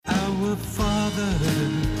Father,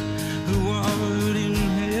 who art in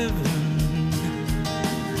heaven,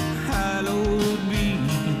 hallowed be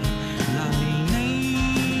thy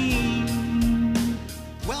name.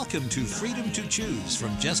 Welcome to Freedom to Choose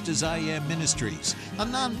from Just As I Am Ministries, a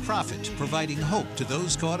nonprofit providing hope to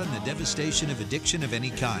those caught in the devastation of addiction of any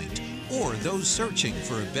kind, or those searching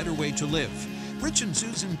for a better way to live. Rich and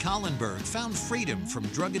Susan Collenberg found freedom from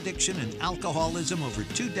drug addiction and alcoholism over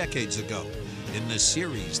 2 decades ago. In this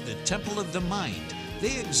series, The Temple of the Mind,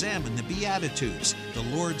 they examine the Beatitudes,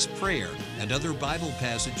 the Lord's Prayer, and other Bible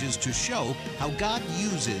passages to show how God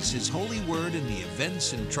uses His holy word in the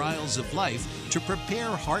events and trials of life to prepare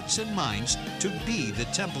hearts and minds to be the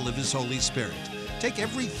temple of His Holy Spirit. Take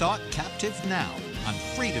every thought captive now on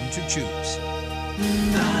Freedom to Choose.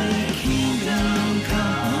 Thy kingdom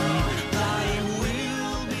come, thy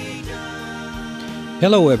will be done.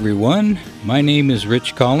 Hello, everyone. My name is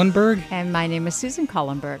Rich Collenberg. And my name is Susan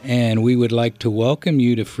Collenberg. And we would like to welcome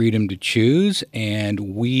you to Freedom to Choose. And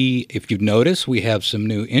if you've noticed, we have some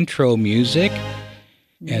new intro music.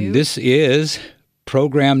 And this is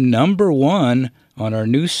program number 1 on our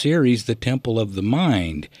new series, The Temple of the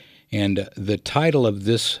Mind. And the title of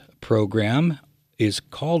this program is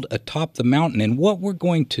called Atop the Mountain. And what we're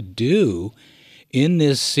going to do in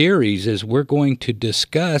this series is we're going to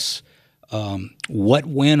discuss what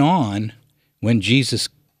went on when Jesus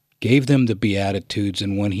gave them the Beatitudes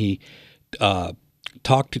and when He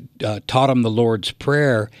taught them the Lord's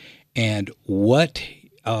Prayer, and what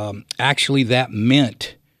actually that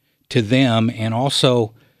meant to them. And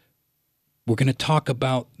also, we're going to talk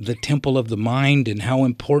about the temple of the mind and how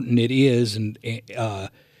important it is, and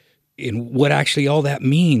what actually all that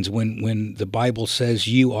means when the Bible says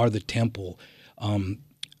you are the temple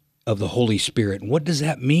of the Holy Spirit. What does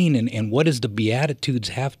that mean, and what does the Beatitudes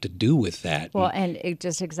have to do with that? Well, and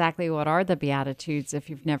just exactly what are the Beatitudes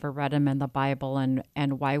if you've never read them in the Bible,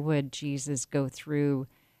 and why would Jesus go through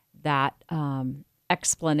that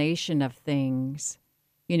explanation of things,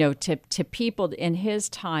 to people in His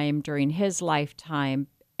time, during His lifetime,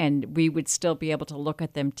 and we would still be able to look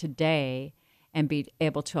at them today and be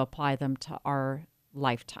able to apply them to our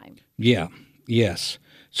lifetime. Yeah, yes.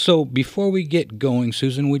 So before we get going,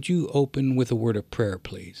 Susan, would you open with a word of prayer,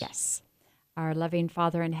 please? Yes. Our loving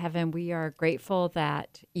Father in heaven, we are grateful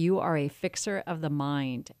that You are a fixer of the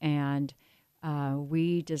mind, and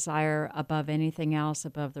we desire above anything else,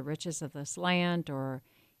 above the riches of this land or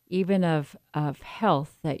even of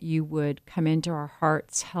health, that You would come into our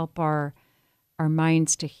hearts, help our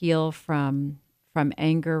minds to heal from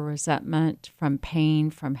anger, resentment, from pain,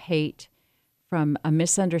 from hate, from a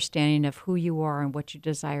misunderstanding of who You are and what You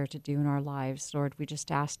desire to do in our lives. Lord, we just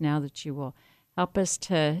ask now that You will help us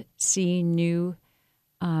to see new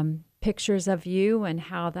pictures of You and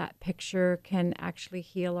how that picture can actually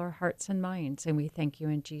heal our hearts and minds. And we thank You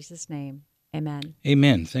in Jesus' name. Amen.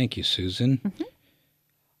 Amen. Thank you, Susan. Mm-hmm.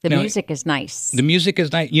 The music is nice. The music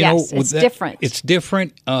is nice. Yes, it's different. It's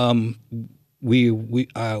different. We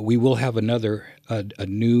will have a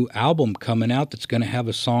new album coming out that's going to have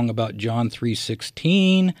a song about John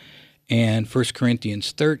 3:16 and 1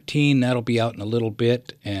 Corinthians 13. That'll be out in a little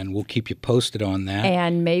bit, and we'll keep you posted on that.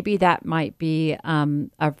 And maybe that might be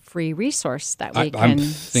a free resource that we can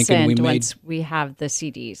send once we have the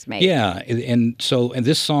CDs made. Yeah, and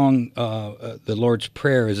this song, the Lord's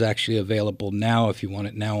Prayer, is actually available now if you want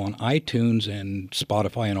it now on iTunes and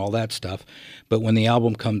Spotify and all that stuff. But when the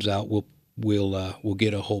album comes out, we'll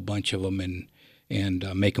get a whole bunch of them and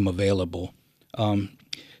make them available.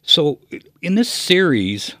 So in this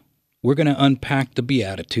series, we're going to unpack the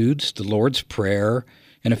Beatitudes, the Lord's Prayer,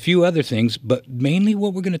 and a few other things, but mainly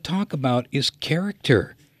what we're going to talk about is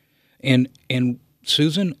character. And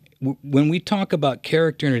Susan, when we talk about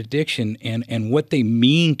character and addiction and what they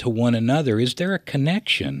mean to one another, is there a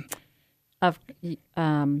connection?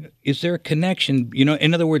 Is there a connection?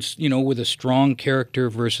 In other words, with a strong character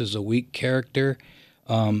versus a weak character,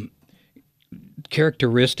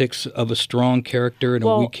 characteristics of a strong character and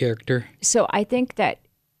a weak character. So I think that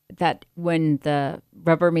when the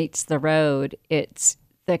rubber meets the road, it's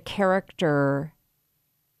the character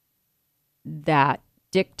that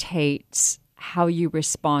dictates how you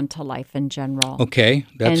respond to life in general. Okay,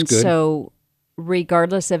 that's good. And so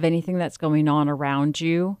regardless of anything that's going on around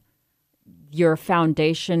you, your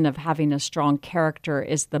foundation of having a strong character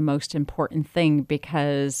is the most important thing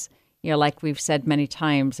because, like we've said many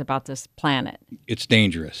times about this planet. It's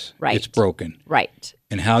dangerous. Right. It's broken. Right.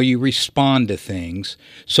 And how you respond to things.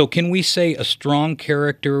 So can we say a strong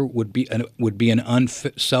character would be an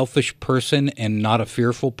unselfish person and not a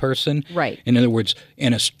fearful person? Right. In other words,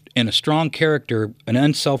 and a strong character, an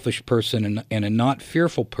unselfish person, and a not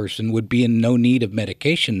fearful person would be in no need of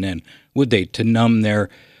medication. Then would they, to numb their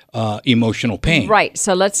emotional pain? Right.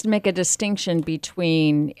 So let's make a distinction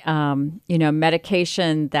between,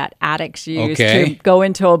 medication that addicts use to go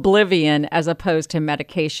into oblivion, as opposed to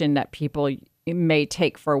medication that people may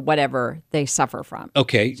take for whatever they suffer from.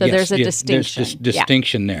 Okay. So there's a distinction. There's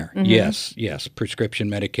distinction there. Mm-hmm. Yes. Prescription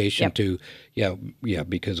medication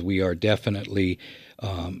because we are definitely,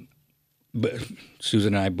 but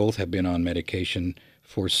Susan and I both have been on medication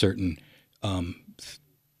for certain ailments.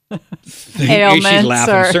 She's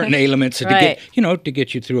laughing. Certain ailments to Right. to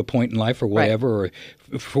get you through a point in life or whatever,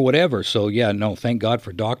 or for whatever. So thank God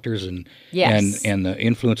for doctors and the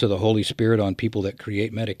influence of the Holy Spirit on people that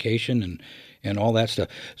create medication and all that stuff.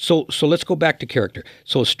 So let's go back to character.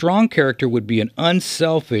 So a strong character would be an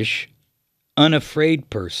unselfish, unafraid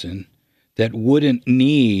person that wouldn't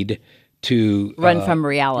need to run from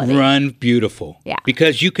reality. Run beautiful. Yeah.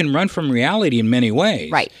 Because you can run from reality in many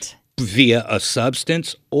ways. Right. Via a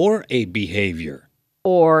substance or a behavior.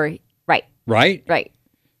 Or, right. Right? Right.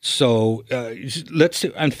 So let's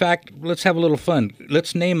have a little fun.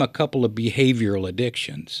 Let's name a couple of behavioral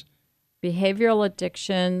addictions. Behavioral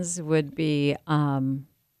addictions would be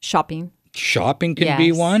shopping. Shopping can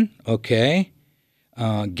be one. Okay.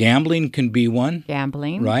 Gambling can be one.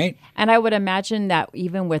 Gambling. Right. And I would imagine that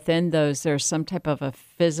even within those, there's some type of a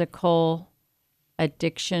physical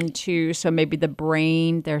addiction too. So maybe the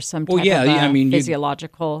brain, there's some type of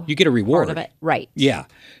physiological you get a reward part of it. Right. Yeah.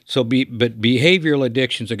 So but behavioral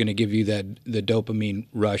addictions are going to give you the dopamine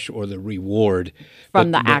rush or the reward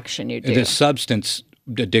from the action you do. The substance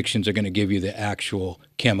addictions are going to give you the actual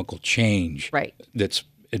chemical change that's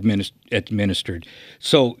administered.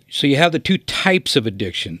 So you have the two types of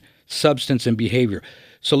addiction, substance and behavior.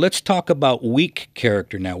 So let's talk about weak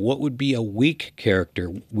character now. What would be a weak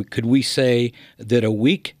character? Could we say that a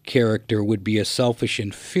weak character would be a selfish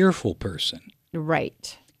and fearful person?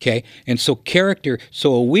 Right. Okay. And so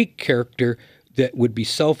a weak character that would be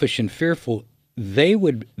selfish and fearful, they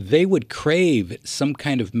would crave some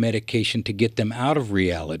kind of medication to get them out of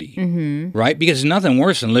reality, right? Because there's nothing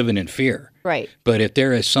worse than living in fear. Right. But if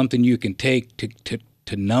there is something you can take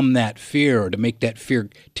to numb that fear or to make that fear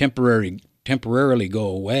temporarily go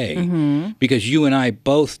away, because you and I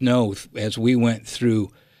both know, as we went through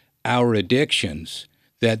our addictions,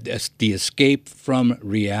 that the escape from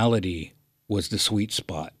reality was the sweet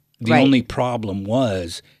spot. The only problem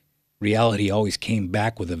was reality always came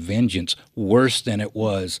back with a vengeance, worse than it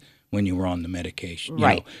was when you were on the medication,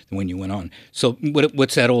 when you went on. So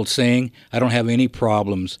what's that old saying? I don't have any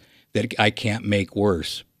problems that I can't make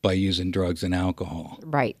worse by using drugs and alcohol.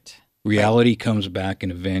 Right. Reality comes back in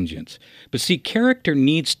a vengeance. But see, character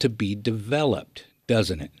needs to be developed,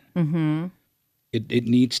 doesn't it? Mm-hmm. It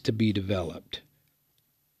needs to be developed.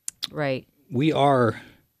 Right. We are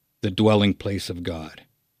the dwelling place of God.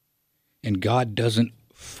 And God doesn't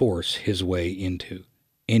force his way into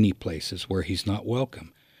any places where he's not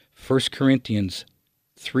welcome. 1 Corinthians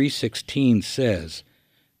 3:16 says,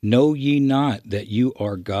 "Know ye not that you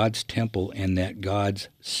are God's temple and that God's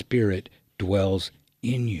Spirit dwells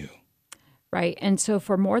in you?" Right. And so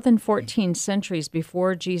for more than 14 centuries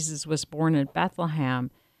before Jesus was born in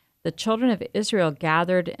Bethlehem, the children of Israel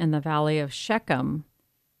gathered in the valley of Shechem,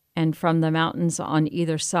 and from the mountains on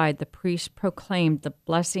either side, the priests proclaimed the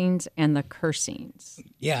blessings and the cursings.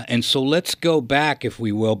 Yeah, and so let's go back, if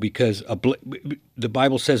we will, because the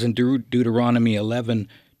Bible says in Deuteronomy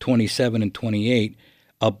 11:27 and 28,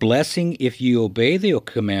 "A blessing if you obey the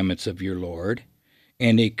commandments of your Lord,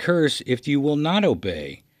 and a curse if you will not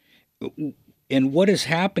obey." And what is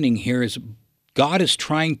happening here is God is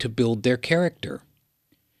trying to build their character.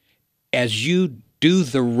 As you do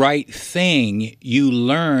the right thing, you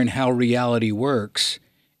learn how reality works,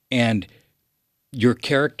 and your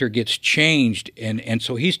character gets changed. And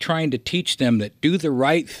so he's trying to teach them that do the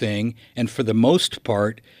right thing, and for the most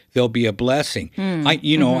part, there'll be a blessing.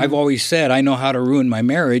 I've always said I know how to ruin my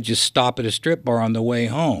marriage, just stop at a strip bar on the way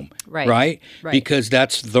home, right? Because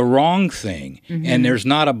that's the wrong thing, and there's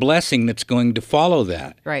not a blessing that's going to follow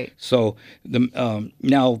that. Right. So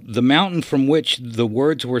now the mountain from which the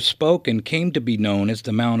words were spoken came to be known as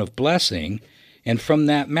the Mount of Blessing, and from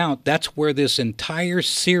that mount, that's where this entire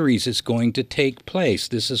series is going to take place.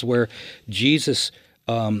 This is where Jesus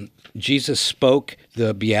spoke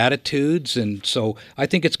the Beatitudes, and so I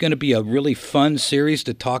think it's going to be a really fun series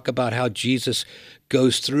to talk about how Jesus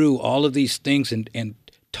goes through all of these things and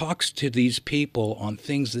talks to these people on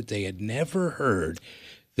things that they had never heard.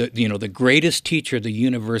 The greatest teacher the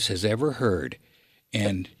universe has ever heard,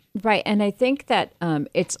 and Right, and I think that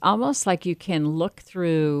it's almost like you can look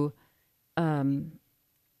through the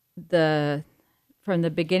from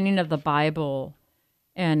the beginning of the Bible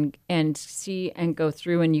and see and go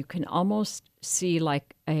through, and you can almost see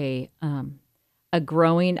like a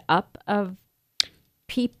growing up of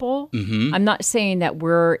people. I'm not saying that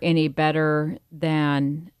we're any better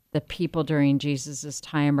than the people during Jesus's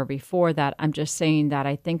time or before that. I'm just saying that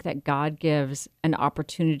I think that God gives an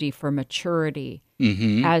opportunity for maturity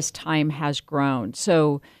as time has grown.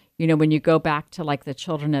 So, when you go back to like the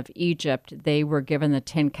children of Egypt, they were given the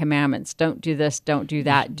 10 Commandments. Don't do this, don't do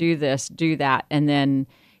that, do this, do that. And then,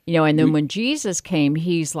 when Jesus came,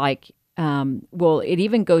 he's like, well, it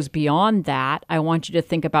even goes beyond that. I want you to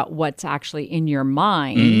think about what's actually in your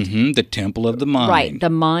mind. The temple of the mind. Right,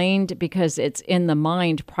 the mind, because it's in the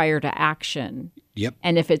mind prior to action. Yep.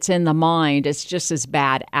 And if it's in the mind, it's just as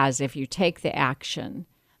bad as if you take the action.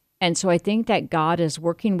 And so I think that God is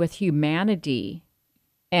working with humanity,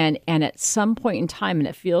 and at some point in time, and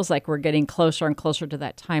it feels like we're getting closer and closer to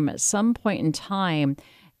that time, at some point in time,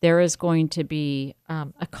 there is going to be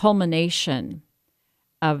a culmination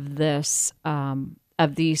of this,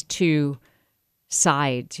 of these two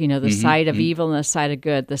sides, the side of evil and the side of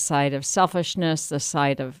good, the side of selfishness, the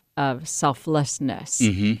side of selflessness.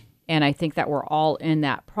 And I think that we're all in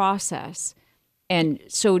that process. And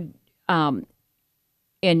so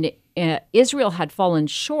Israel had fallen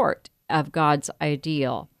short of God's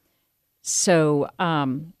ideal. So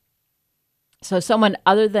someone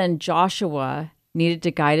other than Joshua needed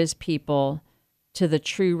to guide his people to the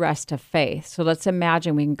true rest of faith. So let's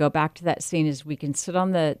imagine we can go back to that scene as we can sit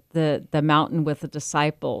on the mountain with the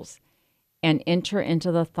disciples and enter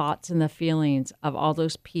into the thoughts and the feelings of all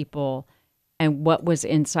those people and what was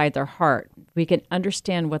inside their heart. We can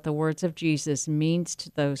understand what the words of Jesus means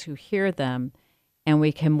to those who hear them, and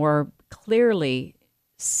we can more clearly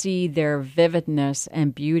see their vividness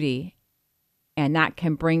and beauty, and that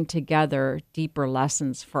can bring together deeper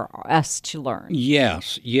lessons for us to learn.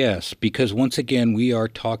 Yes, because once again, we are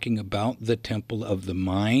talking about the temple of the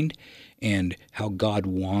mind and how God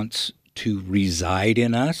wants to reside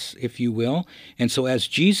in us, if you will. And so as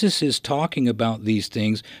Jesus is talking about these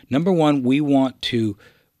things, number one, we want to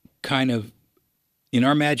kind of, in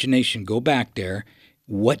our imagination, go back there.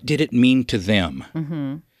 What did it mean to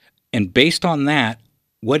them? And based on that,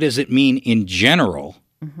 what does it mean in general?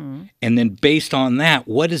 And then based on that,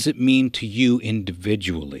 what does it mean to you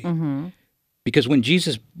individually? Because when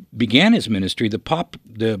Jesus began his ministry,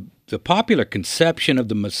 the popular conception of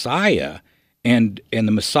the Messiah and the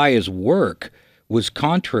Messiah's work was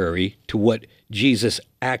contrary to what Jesus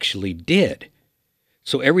actually did.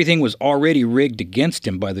 So everything was already rigged against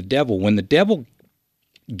him by the devil. When the devil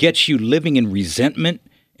gets you living in resentment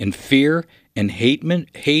and fear and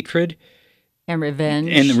hatred and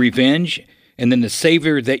revenge, and then the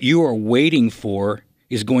Savior that you are waiting for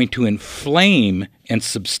is going to inflame and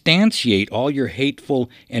substantiate all your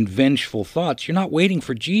hateful and vengeful thoughts. You're not waiting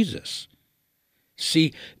for Jesus.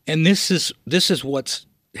 See, and this is what's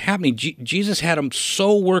happening. Jesus had him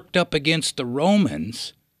so worked up against the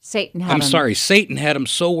Romans. Satan had him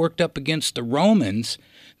so worked up against the Romans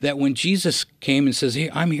that when Jesus came and says, "Hey,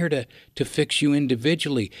 I'm here to fix you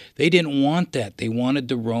individually," they didn't want that. They wanted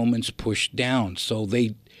the Romans pushed down. So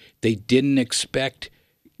they didn't expect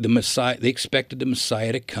the Messiah. They expected the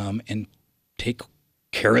Messiah to come and take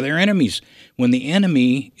care of their enemies, when the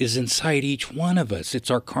enemy is inside each one of us.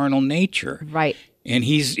 It's our carnal nature. Right. And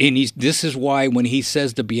he's this is why when he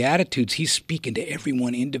says the Beatitudes, he's speaking to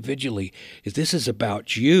everyone individually. This is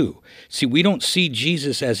about you. See, we don't see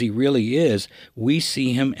Jesus as he really is. We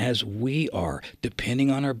see him as we are,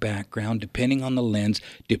 depending on our background, depending on the lens,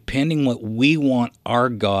 depending what we want our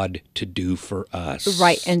God to do for us.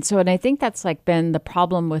 Right. And I think that's like been the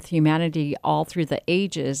problem with humanity all through the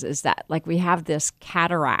ages, is that like we have this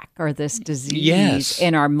cataract or this disease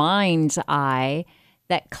in our mind's eye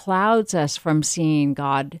that clouds us from seeing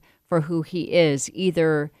God for who he is.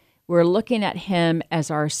 Either we're looking at him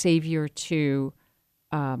as our Savior to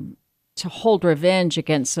hold revenge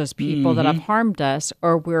against those people that have harmed us,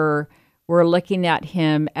 or we're looking at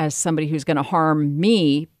him as somebody who's going to harm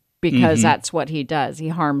me because that's what he does. He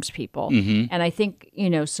harms people. And I think,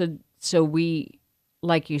 so we,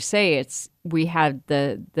 like you say, we had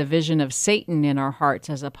the vision of Satan in our hearts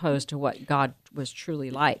as opposed to what God was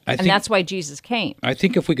truly like. And that's why Jesus came. I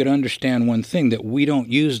think if we could understand one thing, that we don't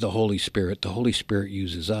use the Holy Spirit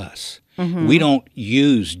uses us. We don't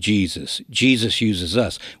use Jesus. Jesus uses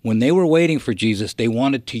us. When they were waiting for Jesus, they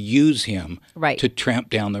wanted to use him Right. to tramp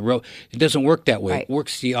down the road. It doesn't work that way. Right. It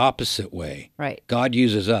works the opposite way. Right. God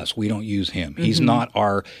uses us. We don't use him. He's not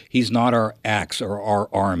our axe or our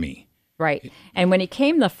army. Right. And when he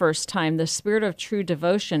came the first time, the spirit of true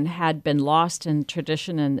devotion had been lost in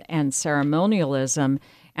tradition and ceremonialism,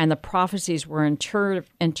 and the prophecies were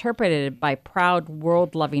interpreted by proud,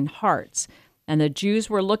 world-loving hearts. And the Jews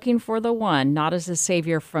were looking for the one, not as a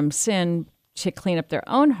savior from sin to clean up their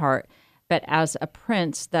own heart, but as a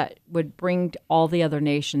prince that would bring all the other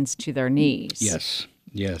nations to their knees. Yes.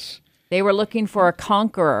 Yes. They were looking for a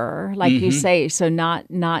conqueror, like you say, so not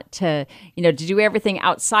to, to do everything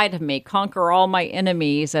outside of me, conquer all my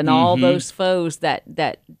enemies and all those foes that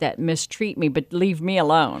mistreat me, but leave me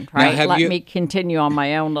alone, right? Let me continue on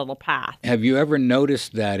my own little path. Have you ever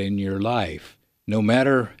noticed that in your life? No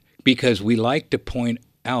matter, because we like to point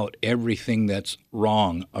out everything that's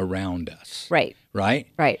wrong around us. Right. Right?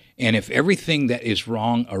 Right. And if everything that is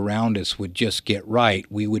wrong around us would just get right,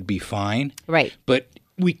 we would be fine. Right. But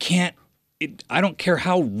we can't. I don't care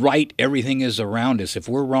how right everything is around us. If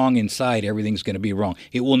we're wrong inside, everything's going to be wrong.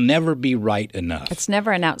 It will never be right enough. It's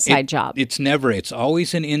never an outside job. It's never. It's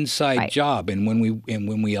always an inside job. And when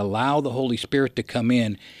we allow the Holy Spirit to come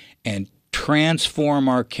in and transform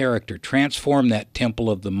our character, transform that temple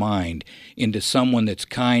of the mind into someone that's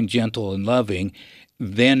kind, gentle, and loving,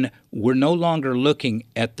 then we're no longer looking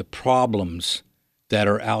at the problems that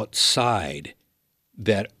are outside.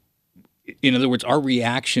 That, in other words, our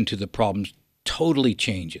reaction to the problems totally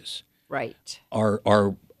changes. Right.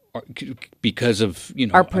 Our because of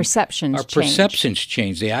our perceptions. Our perceptions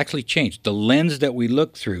change. They actually change. The lens that we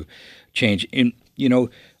look through change. And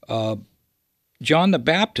John the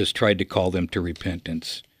Baptist tried to call them to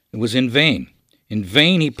repentance. It was in vain. In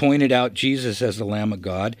vain, he pointed out Jesus as the Lamb of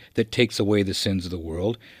God that takes away the sins of the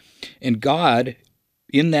world. And God,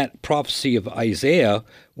 in that prophecy of Isaiah,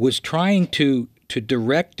 was trying to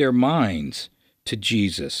direct their minds to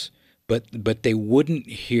Jesus, but they wouldn't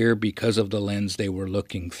hear because of the lens they were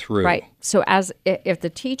looking through. Right. So if the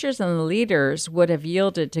teachers and the leaders would have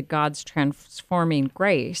yielded to God's transforming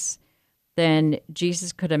grace, then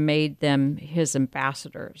Jesus could have made them his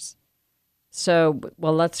ambassadors. So,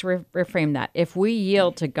 well, let's reframe that. If we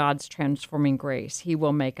yield to God's transforming grace, he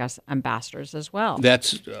will make us ambassadors as well.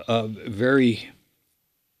 That's a very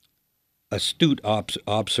astute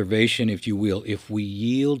observation, if you will. If we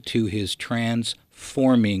yield to his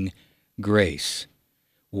transforming grace.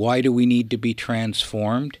 Why do we need to be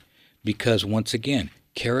transformed? Because, once again,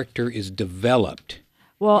 character is developed.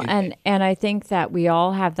 Well, and I think that we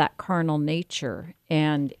all have that carnal nature,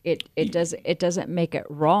 and it doesn't make it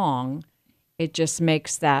wrong. It just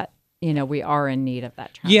makes that, we are in need of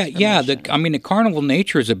that transformation. Yeah. The carnal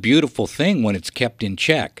nature is a beautiful thing when it's kept in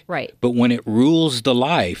check. Right. But when it rules the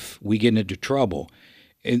life, we get into trouble.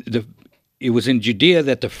 It was in Judea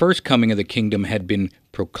that the first coming of the kingdom had been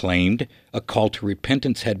proclaimed. A call to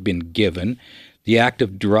repentance had been given. The act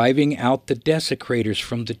of driving out the desecrators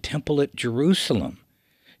from the temple at Jerusalem.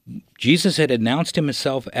 Jesus had announced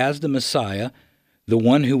himself as the Messiah, the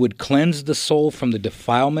one who would cleanse the soul from the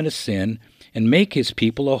defilement of sin and make his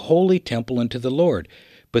people a holy temple unto the Lord.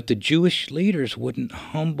 But the Jewish leaders wouldn't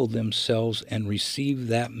humble themselves and receive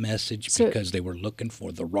that message because they were looking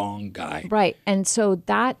for the wrong guy. Right. And so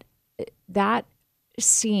that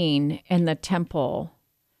scene in the temple,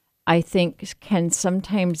 I think, can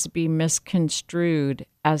sometimes be misconstrued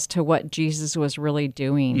as to what Jesus was really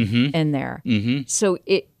doing in there. Mm-hmm.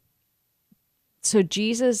 So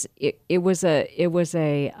Jesus, it was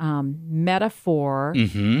a metaphor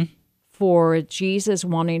for Jesus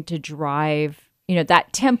wanting to drive,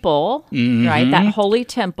 that temple, right? That holy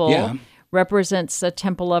temple represents the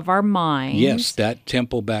temple of our minds. Yes, that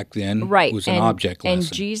temple back then was an object lesson.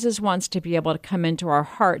 And Jesus wants to be able to come into our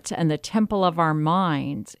hearts and the temple of our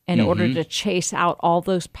minds in order to chase out all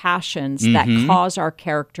those passions that cause our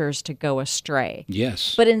characters to go astray.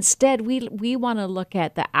 Yes. But instead, we want to look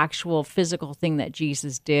at the actual physical thing that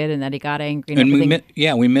Jesus did and that he got angry and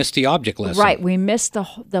everything. We missed the object lesson. Right. We missed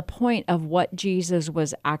the point of what Jesus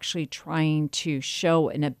was actually trying to show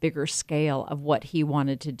in a bigger scale of what he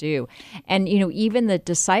wanted to do. And, even the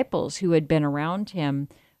disciples who had been around him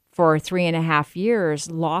for 3.5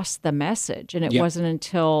 years lost the message. And it wasn't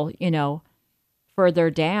until,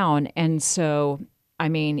 further down. And so,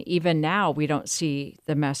 even now we don't see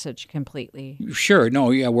the message completely. Sure. No,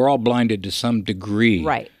 we're all blinded to some degree.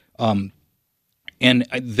 Right. And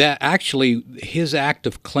that actually, his act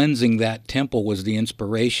of cleansing that temple was the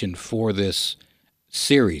inspiration for this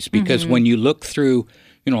series. Because when you look through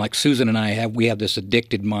like Susan and I we have this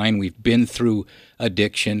addicted mind. We've been through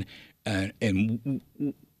addiction, and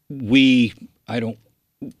we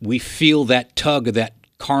feel that tug of that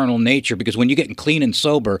carnal nature, because when you're getting clean and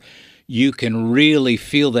sober, you can really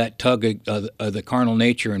feel that tug of the carnal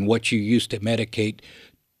nature and what you used to medicate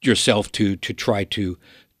yourself to try to,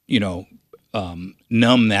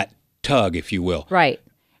 numb that tug, if you will. Right.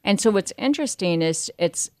 And so what's interesting is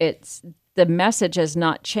it's the message has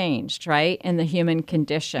not changed, right, in the human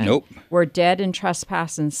condition. Nope. We're dead in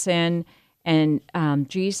trespass and sin, and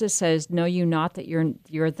Jesus says, "Know you not that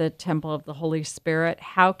you're the temple of the Holy Spirit?"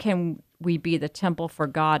 How can we be the temple for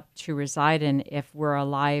God to reside in if we're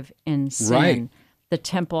alive in sin? Right. The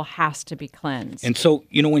temple has to be cleansed. And so,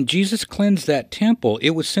 when Jesus cleansed that temple,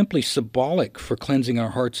 it was simply symbolic for cleansing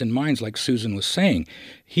our hearts and minds, like Susan was saying.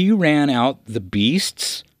 He ran out the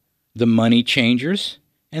beasts, the money changers,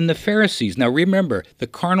 and the Pharisees. Now remember, the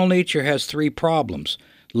carnal nature has 3 problems: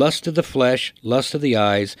 lust of the flesh, lust of the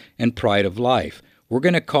eyes, and pride of life. We're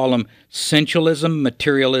going to call them sensualism,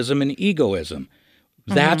 materialism, and egoism.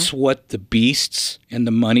 That's what the beasts and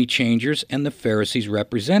the money changers and the Pharisees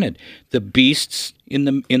represented. The beasts in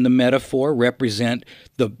the metaphor represent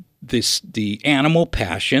the animal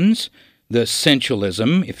passions, the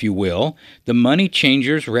sensualism, if you will. The money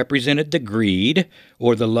changers represented the greed,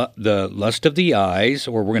 or the lust of the eyes,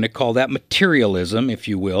 or we're going to call that materialism, if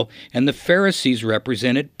you will. And the Pharisees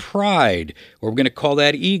represented pride, or we're going to call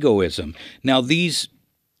that egoism. Now, these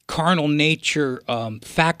carnal nature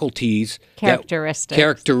faculties,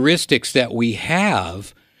 characteristics that we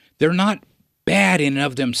have, they're not bad in and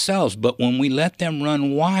of themselves, but when we let them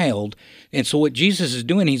run wild, and so what Jesus is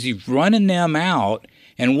doing is he's running them out,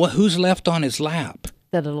 and who's left on his lap?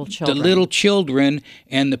 The little children. The little children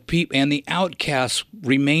and the outcasts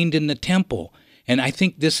remained in the temple. And I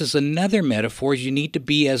think this is another metaphor, is you need to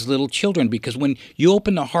be as little children, because when you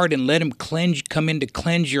open the heart and let him come in to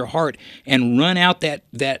cleanse your heart and run out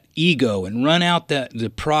that ego, and run out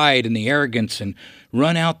the pride and the arrogance, and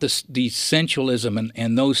run out the sensualism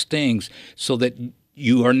and those things, so that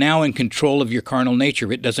you are now in control of your carnal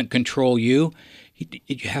nature. It doesn't control you.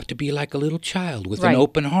 You have to be like a little child with an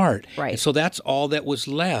open heart. Right. And so that's all that was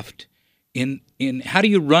left in how do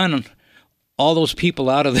you run all those people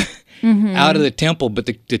out of the temple, but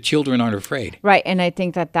the children aren't afraid. Right, and I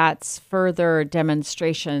think that that's further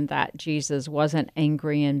demonstration that Jesus wasn't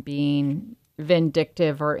angry and being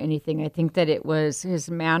vindictive or anything. I think that it was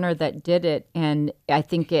his manner that did it, and I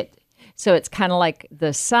think so it's kind of like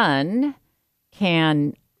the sun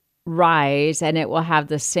can rise and it will have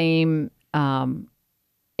the same,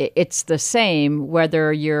 it's the same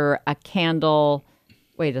whether you're a candle.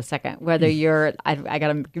 Wait a second. Whether you're, I got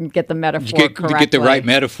to get the metaphor correctly. To get the right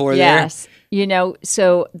metaphor yes.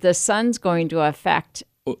 So the sun's going to affect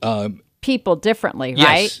people differently,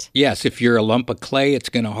 right? Yes. If you're a lump of clay, it's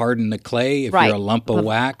going to harden the clay. If you're a lump of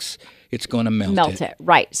wax, it's going to melt it.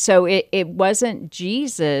 Right. So it wasn't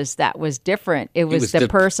Jesus that was different. It was the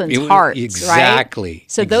person's heart, exactly.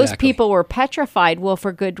 Right? So those people were petrified, well,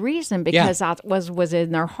 for good reason, because that was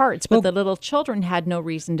in their hearts. But the little children had no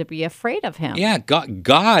reason to be afraid of him. Yeah,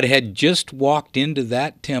 God had just walked into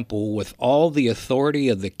that temple with all the authority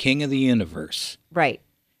of the King of the universe. Right.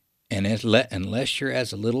 And unless you're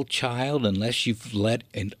as a little child, unless you've let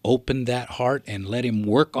and opened that heart and let him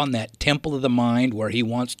work on that temple of the mind where he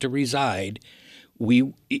wants to reside,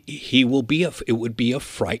 it would be a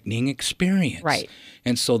frightening experience. Right.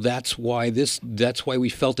 And so that's why we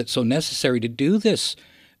felt it so necessary to do this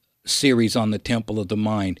series on the temple of the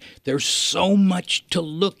mind. There's so much to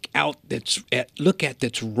look at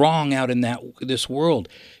that's wrong out in this world.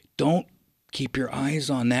 Don't keep your eyes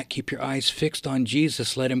on that. Keep your eyes fixed on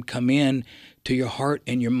Jesus. Let him come in to your heart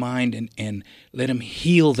and your mind, and let him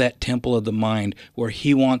heal that temple of the mind where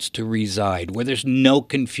he wants to reside, where there's no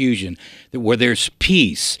confusion, where there's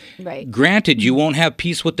peace. Right. Granted, you won't have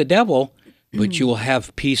peace with the devil, but you will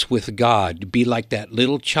have peace with God. Be like that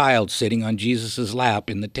little child sitting on Jesus' lap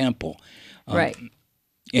in the temple. Right.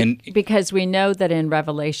 And because we know that in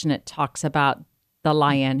Revelation it talks about the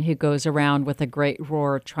lion who goes around with a great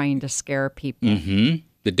roar trying to scare people. Mm-hmm.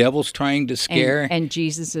 The devil's trying to scare. And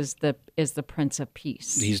Jesus is the Prince of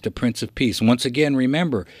Peace. He's the Prince of Peace. Once again,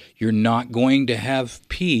 remember, you're not going to have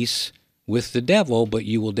peace with the devil, but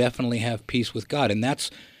you will definitely have peace with God. And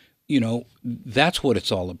that's what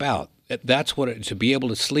it's all about. That's to be able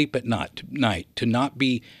to sleep at night, to not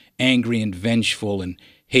be angry and vengeful and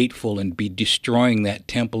hateful and be destroying that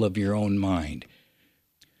temple of your own mind.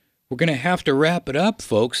 We're going to have to wrap it up,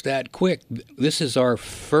 folks, that quick. This is our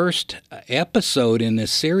first episode in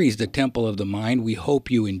this series, The Temple of the Mind. We hope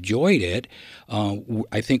you enjoyed it.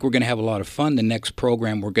 I think we're going to have a lot of fun. The next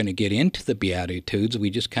program, we're going to get into the Beatitudes. We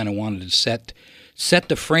just kind of wanted to set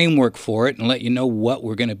the framework for it and let you know what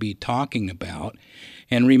we're going to be talking about.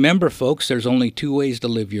 And remember, folks, there's only two ways to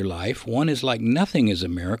live your life. One is like nothing is a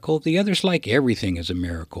miracle. The other's like everything is a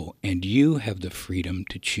miracle. And you have the freedom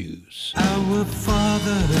to choose. Our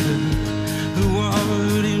Father, who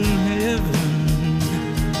art in heaven,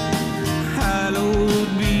 hallowed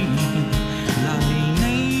be thy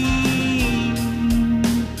name.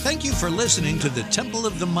 Thank you for listening to the Temple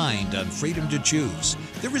of the Mind on Freedom to Choose.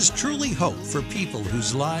 There is truly hope for people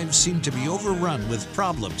whose lives seem to be overrun with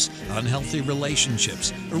problems, unhealthy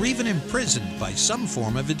relationships, or even imprisoned by some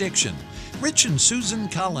form of addiction. Rich and Susan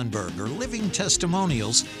Collenberg are living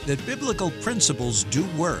testimonials that biblical principles do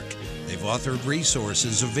work. They've authored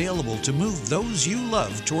resources available to move those you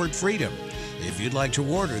love toward freedom. If you'd like to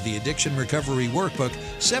order the Addiction Recovery Workbook,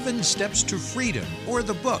 7 Steps to Freedom, or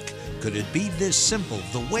the book, Could It Be This Simple?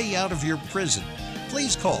 The Way Out of Your Prison?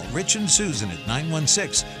 Please call Rich and Susan at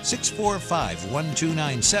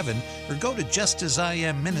 916-645-1297 or go to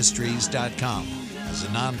justasimministries.com. As a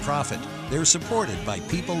nonprofit, they're supported by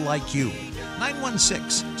people like you.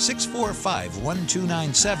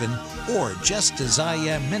 916-645-1297 or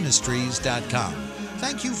justasimministries.com.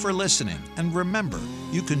 Thank you for listening, and remember,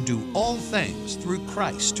 you can do all things through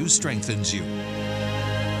Christ who strengthens you.